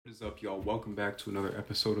What is up, y'all? Welcome back to another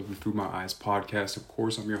episode of the Through My Eyes podcast. Of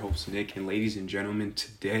course, I'm your host, Nick, and ladies and gentlemen,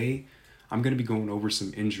 today I'm going to be going over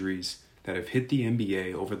some injuries that have hit the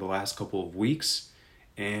NBA over the last couple of weeks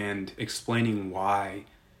and explaining why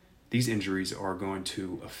these injuries are going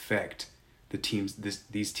to affect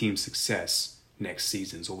these teams' success next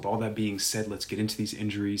season. So with all that being said, let's get into these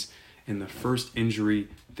injuries. And the first injury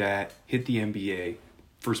that hit the NBA,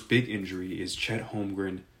 first big injury, is Chet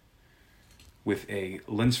Holmgren with a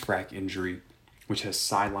Linzfrack injury, which has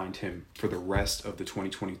sidelined him for the rest of the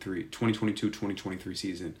 2022-2023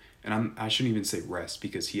 season. And I shouldn't even say rest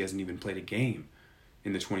because he hasn't even played a game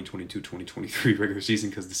in the 2022-2023 regular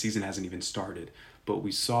season because the season hasn't even started. But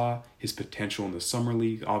we saw his potential in the Summer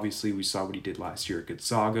League. Obviously, we saw what he did last year at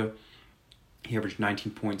Gonzaga. He averaged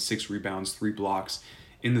 19.6 rebounds, 3 blocks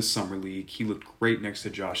in the Summer League. He looked great next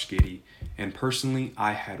to Josh Giddey. And personally,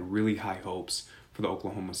 I had really high hopes for the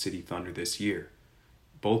Oklahoma City Thunder this year.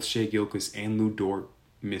 Both Shai Gilgeous and Lu Dort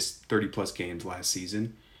missed 30-plus games last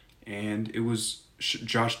season, and it was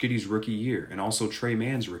Josh Giddey's rookie year and also Trey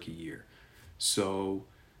Mann's rookie year. So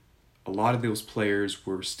a lot of those players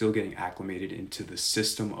were still getting acclimated into the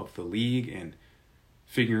system of the league and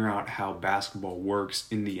figuring out how basketball works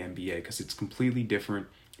in the NBA because it's completely different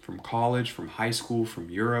from college, from high school, from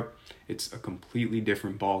Europe. It's a completely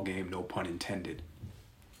different ball game, no pun intended.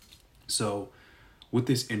 So with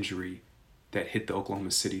this injury that hit the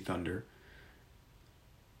Oklahoma City Thunder,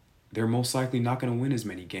 they're most likely not going to win as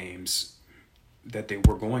many games that they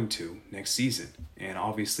were going to next season. And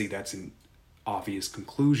obviously that's an obvious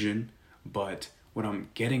conclusion, but what I'm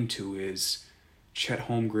getting to is Chet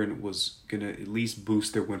Holmgren was going to at least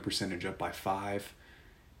boost their win percentage up by 5.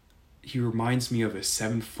 He reminds me of a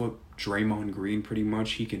 7-foot Draymond Green pretty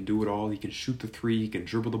much. He can do it all. He can shoot the three, he can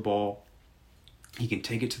dribble the ball, he can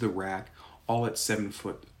take it to the rack, all at 7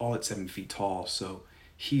 feet tall. So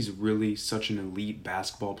he's really such an elite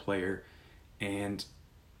basketball player. And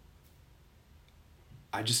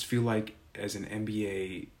I just feel like as an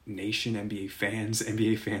NBA nation, NBA fans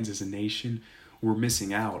as a nation, we're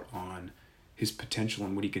missing out on his potential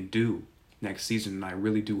and what he can do next season. And I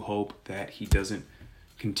really do hope that he doesn't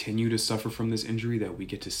continue to suffer from this injury, that we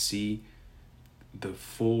get to see the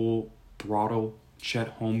full throttle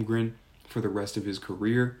Chet Holmgren for the rest of his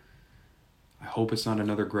career. I hope it's not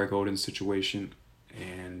another Greg Oden situation.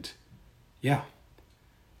 And yeah.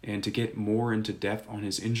 And to get more into depth on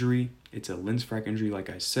his injury, it's a Linzfrack injury, like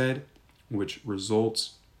I said, which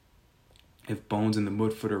results if bones in the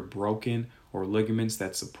midfoot are broken or ligaments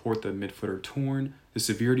that support the midfoot are torn. The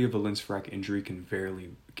severity of a Linzfrack injury can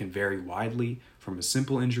vary widely from a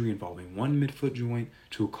simple injury involving one midfoot joint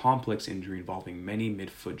to a complex injury involving many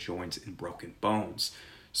midfoot joints and broken bones.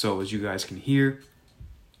 So as you guys can hear,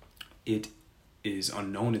 it is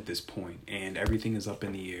unknown at this point and everything is up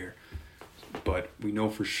in the air, but we know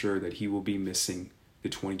for sure that he will be missing the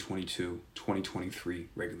 2022-2023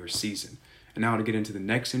 regular season. And now to get into the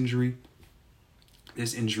next injury,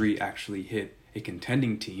 this injury actually hit a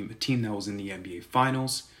contending team, a team that was in the NBA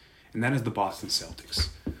Finals, and that is the Boston Celtics,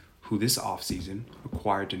 who this offseason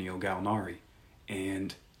acquired Danilo Gallinari.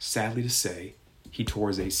 And sadly to say, he tore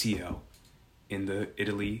his ACL in the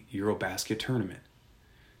Italy Eurobasket tournament.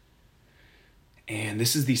 And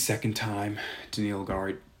this is the second time Danilo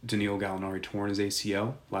Gallinari torn his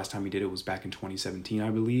ACL. Last time he did it was back in 2017, I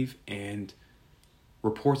believe. And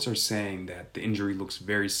reports are saying that the injury looks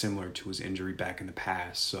very similar to his injury back in the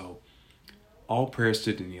past. So all prayers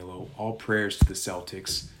to Danilo, all prayers to the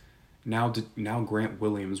Celtics. Now Grant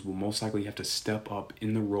Williams will most likely have to step up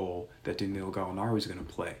in the role that Danilo Gallinari is going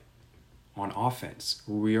to play on offense.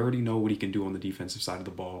 We already know what he can do on the defensive side of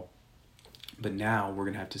the ball. But now we're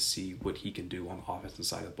going to have to see what he can do on the offensive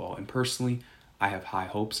side of the ball. And personally, I have high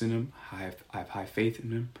hopes in him. I have high faith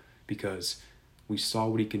in him because we saw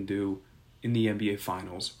what he can do in the NBA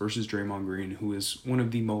Finals versus Draymond Green, who is one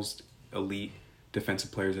of the most elite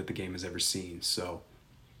defensive players that the game has ever seen. So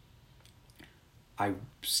I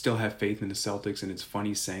still have faith in the Celtics, and it's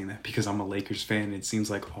funny saying that because I'm a Lakers fan, and it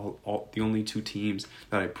seems like all the only two teams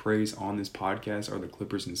that I praise on this podcast are the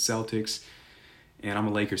Clippers and Celtics. And I'm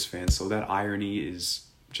a Lakers fan, so that irony is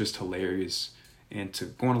just hilarious. And to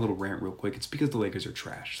go on a little rant real quick, it's because the Lakers are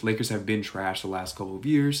trash. The Lakers have been trash the last couple of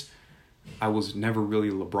years. I was never really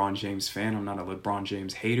a LeBron James fan. I'm not a LeBron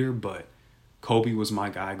James hater, but Kobe was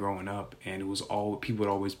my guy growing up, and it was all people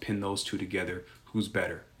would always pin those two together. Who's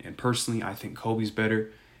better? And personally, I think Kobe's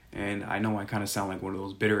better. And I know I kind of sound like one of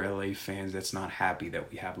those bitter LA fans that's not happy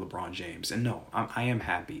that we have LeBron James. And no, I am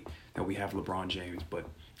happy that we have LeBron James, but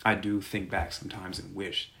I do think back sometimes and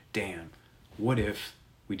wish, damn, what if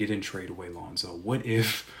we didn't trade away Lonzo? What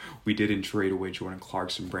if we didn't trade away Jordan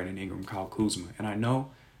Clarkson, Brandon Ingram, Kyle Kuzma? And I know,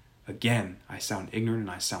 again, I sound ignorant and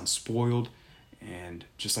I sound spoiled and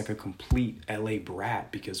just like a complete LA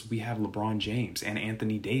brat because we have LeBron James and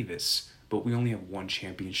Anthony Davis, but we only have one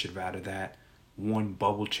championship out of that, one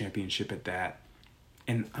bubble championship at that.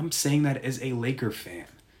 And I'm saying that as a Laker fan.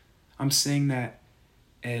 I'm saying that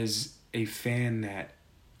as a fan that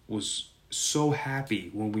was so happy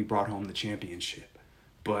when we brought home the championship.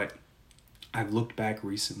 But I've looked back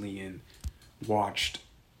recently and watched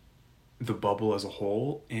the bubble as a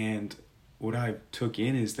whole, and what I took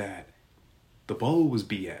in is that the bubble was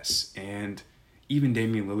BS. And even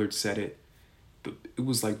Damian Lillard said it. It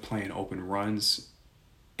was like playing open runs.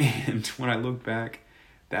 And when I look back,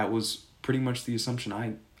 that was pretty much the assumption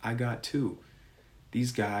I got too.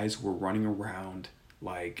 These guys were running around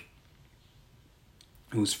like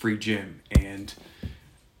it was free gym. And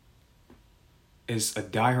as a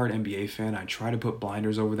diehard NBA fan, I try to put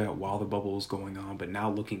blinders over that while the bubble was going on. But now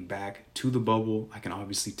looking back to the bubble, I can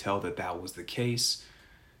obviously tell that that was the case.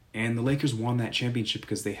 And the Lakers won that championship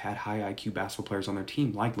because they had high IQ basketball players on their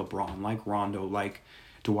team like LeBron, like Rondo, like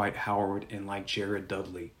Dwight Howard, and like Jared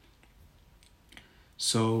Dudley.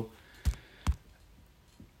 So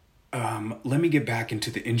let me get back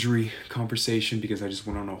into the injury conversation because I just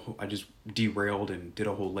derailed and did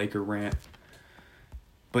a whole Laker rant.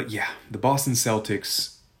 But yeah, the Boston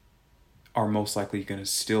Celtics are most likely going to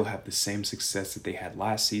still have the same success that they had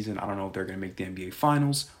last season. I don't know if they're going to make the NBA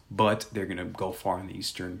Finals, but they're going to go far in the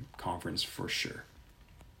Eastern Conference for sure.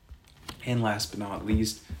 And last but not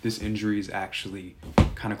least, this injury is actually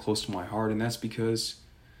kind of close to my heart, and that's because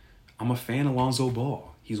I'm a fan of Lonzo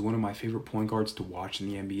Ball. He's one of my favorite point guards to watch in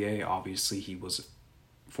the NBA. Obviously, he was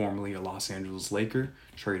formerly a Los Angeles Laker,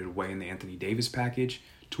 traded away in the Anthony Davis package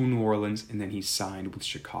to New Orleans, and then he signed with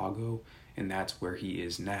Chicago, and that's where he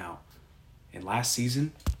is now. And last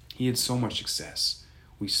season, he had so much success.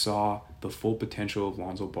 We saw the full potential of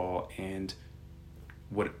Lonzo Ball and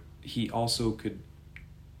what he also could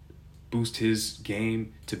boost his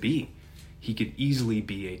game to be. He could easily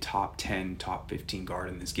be a top 10, top 15 guard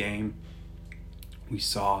in this game. We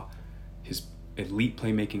saw his elite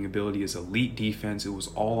playmaking ability, his elite defense. It was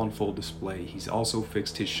all on full display. He's also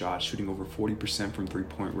fixed his shot, shooting over 40% from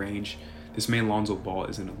three-point range. This man, Lonzo Ball,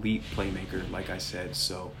 is an elite playmaker, like I said.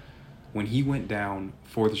 So when he went down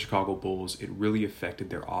for the Chicago Bulls, it really affected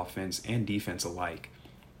their offense and defense alike.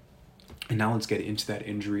 And now let's get into that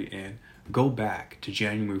injury and go back to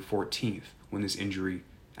January 14th when this injury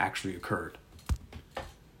actually occurred.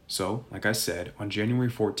 So, like I said, on January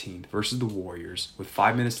 14th versus the Warriors, with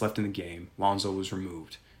 5 minutes left in the game, Lonzo was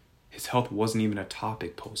removed. His health wasn't even a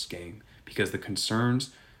topic post-game because the concerns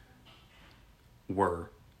were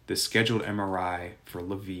the scheduled MRI for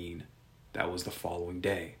LaVine that was the following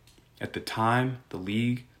day. At the time, the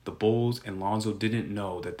league, the Bulls, and Lonzo didn't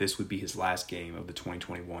know that this would be his last game of the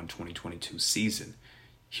 2021-2022 season.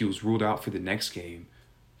 He was ruled out for the next game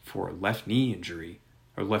for a left knee injury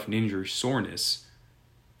soreness,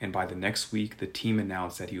 and by the next week, the team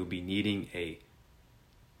announced that he will be needing a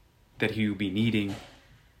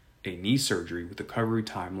knee surgery with a recovery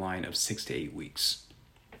timeline of 6 to 8 weeks.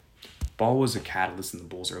 Ball was a catalyst in the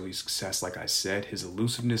Bulls' early success, like I said. His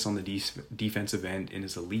elusiveness on the defensive end and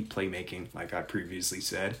his elite playmaking, like I previously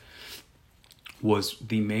said, was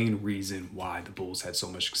the main reason why the Bulls had so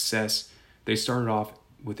much success. They started off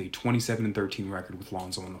with a 27-13 record with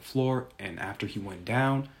Lonzo on the floor, and after he went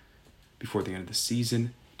down, before the end of the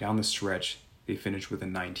season, down the stretch, they finished with a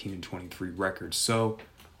 19-23 record. So,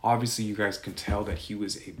 obviously, you guys can tell that he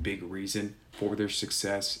was a big reason for their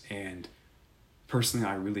success, and personally,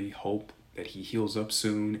 I really hope that he heals up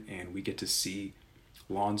soon and we get to see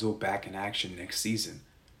Lonzo back in action next season.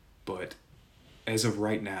 But as of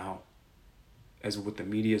right now, as what the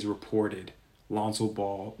media has reported, Lonzo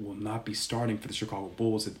Ball will not be starting for the Chicago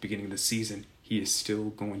Bulls at the beginning of the season. He is still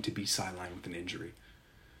going to be sidelined with an injury.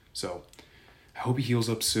 So, I hope he heals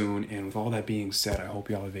up soon. And with all that being said, I hope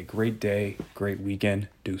y'all have a great day, great weekend.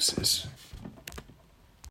 Deuces.